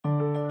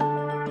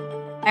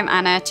I'm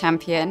Anna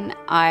Champion.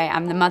 I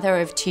am the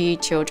mother of 2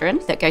 children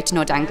that go to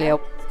Nord Anglia.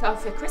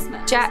 For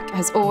Christmas. Jack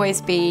has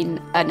always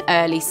been an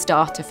early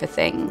starter for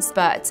things,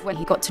 but when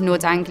he got to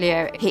Nord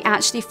Anglia, he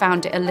actually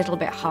found it a little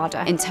bit harder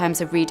in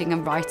terms of reading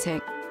and writing.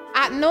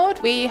 At Nord,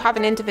 we have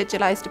an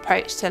individualised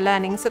approach to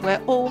learning, so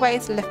we're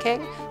always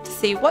looking to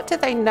see what do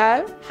they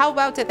know, how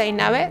well do they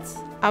know it,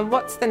 and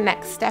what's the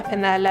next step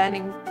in their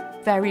learning.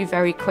 Very,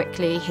 very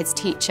quickly, his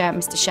teacher,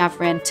 Mr.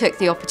 Shavrin, took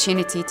the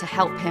opportunity to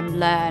help him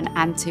learn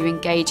and to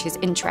engage his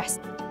interest.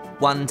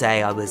 One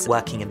day I was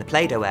working in the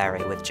Play-Doh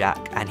area with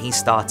Jack and he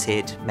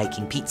started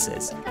making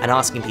pizzas and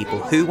asking people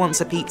who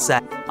wants a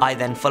pizza. I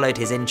then followed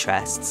his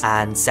interests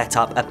and set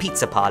up a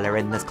pizza parlour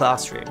in the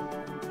classroom.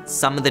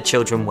 Some of the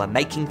children were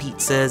making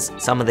pizzas,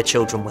 some of the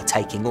children were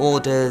taking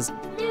orders.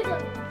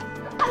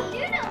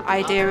 The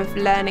idea of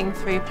learning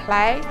through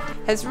play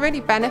has really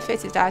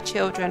benefited our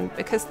children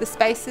because the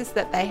spaces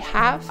that they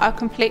have are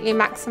completely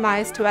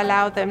maximised to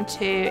allow them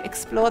to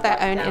explore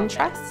their own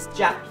interests.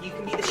 Jack, you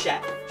can be the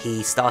chef.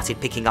 He started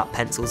picking up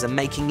pencils and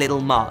making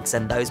little marks,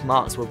 and those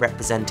marks were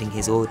representing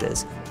his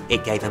orders.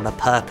 It gave him a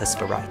purpose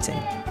for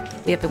writing.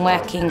 We have been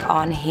working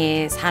on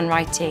his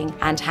handwriting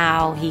and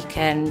how he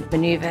can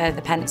manoeuvre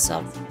the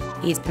pencil.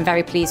 He's been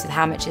very pleased with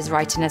how much his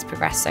writing has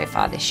progressed so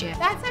far this year.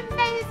 That's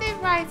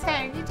amazing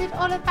writing! You did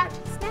all of that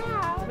just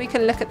now. We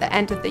can look at the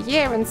end of the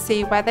year and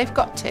see where they've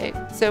got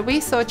to. So we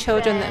saw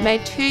children that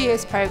made 2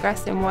 years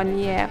progress in 1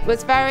 year. It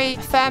was very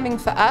affirming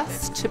for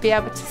us to be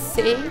able to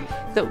see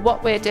that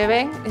what we're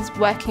doing is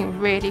working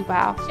really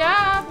well. Good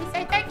job. We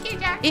say thank you,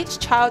 Jack. Each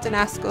child in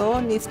our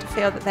school needs to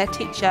feel that their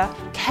teacher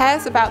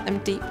cares about them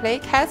deeply,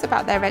 cares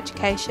about their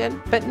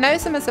education, but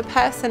knows them as a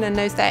person and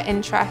knows their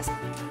interests.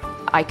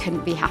 I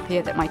couldn't be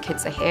happier that my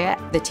kids are here.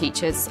 The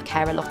teachers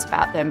care a lot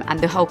about them, and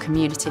the whole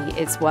community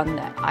is one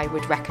that I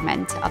would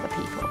recommend to other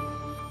people.